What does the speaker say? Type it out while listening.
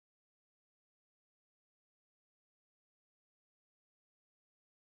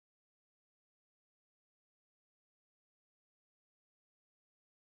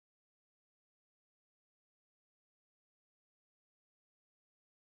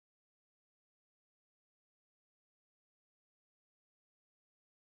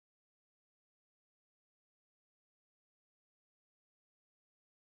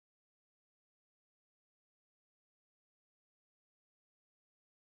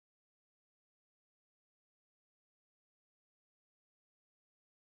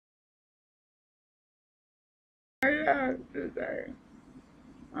out today.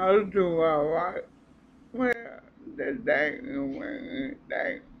 I'll do alright. Well, the day and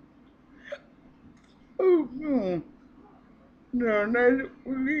Wednesday. Oh, no. No, let's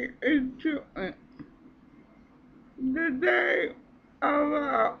get into it. Today,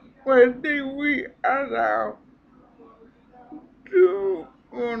 what did we allow to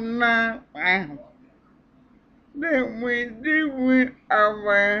nine pounds? Then we did with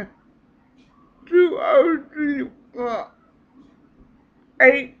our 203 for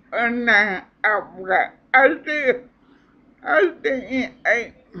 8 or 9 hours. I think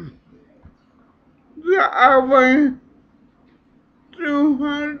 8. So I was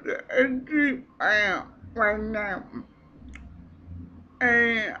 203 pounds right now.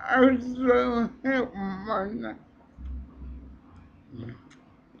 And I'm so happy right now.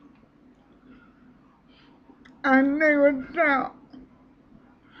 I never thought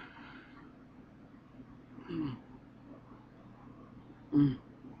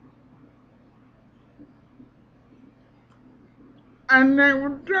I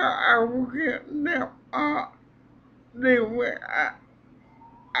never thought I would get that up the way I,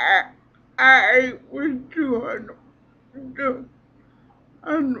 I ate with 200. I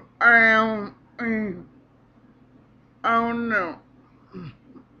don't know.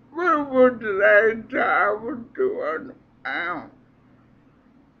 What was the last time I was 200 pounds?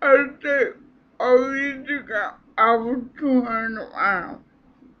 I think a week ago I was 200 pounds.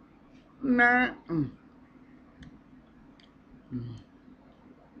 Now,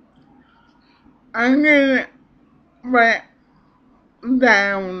 I'm getting back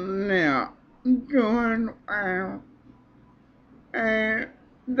down now, 200 pounds. And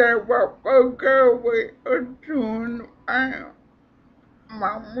that was okay with a 200 pounds.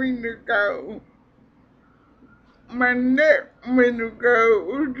 My week ago, my next week ago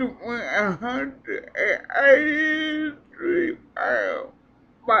was 183 pounds.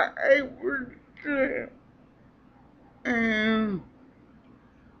 My age was 10. And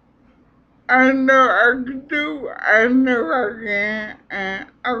I know I can do it. I know I can, and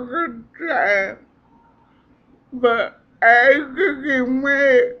I could try. But I could get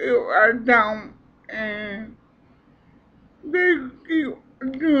mad if I don't, and they keep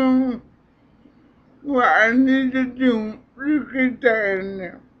doing what I need to do to get there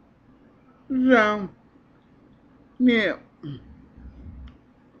now. So, yeah.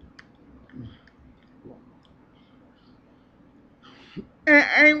 And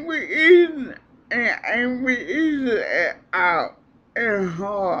ain't we easy, and ain't we easy at all. It's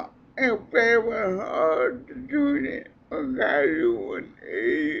hard. It's very hard to do it because you want to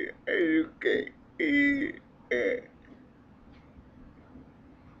eat and you can't eat. And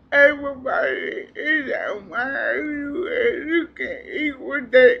everybody is around you and you can eat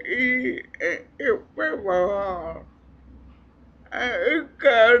what they eat, and it's very hard. And it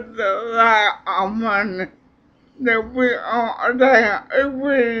costs a lot of money that we are there. It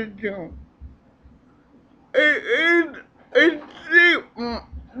really do. It's different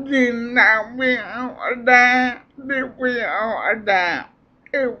than not being on a diet than being on a diet.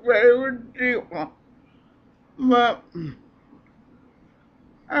 It's very different. But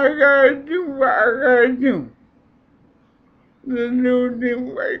I gotta do what I gotta do to lose this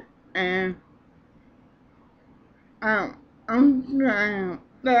weight. And I'm trying.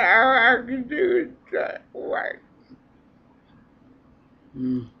 That all I can do is try weight.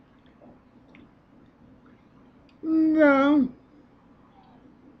 No,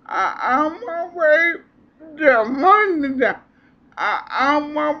 I'm on my way to Monday. I'm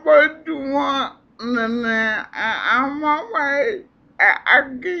on my way to one, and then I'm on my way. I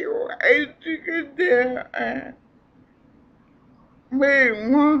can't wait to get there and be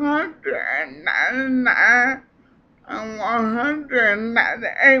 199 and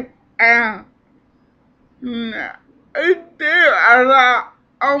 198 pounds. No, it's still a lot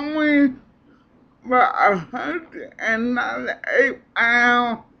on me, but 198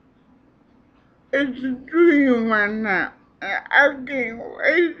 pounds is a dream right now. And I can't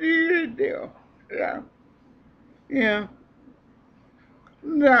wait to get there. So, yeah.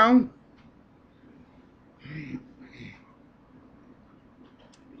 So,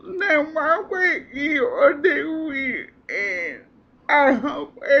 that's my week or this week, and I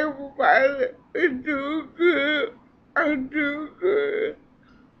hope everybody is doing good. I do good.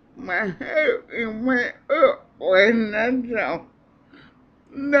 My health went up when I saw.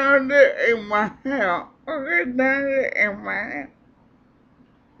 Not that in my health, okay, not that in my health.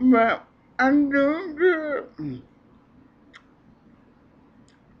 But I'm doing good.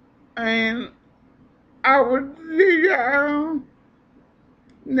 And I will see y'all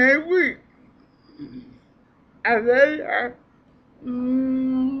next week. I love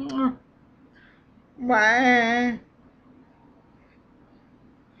you. Bye.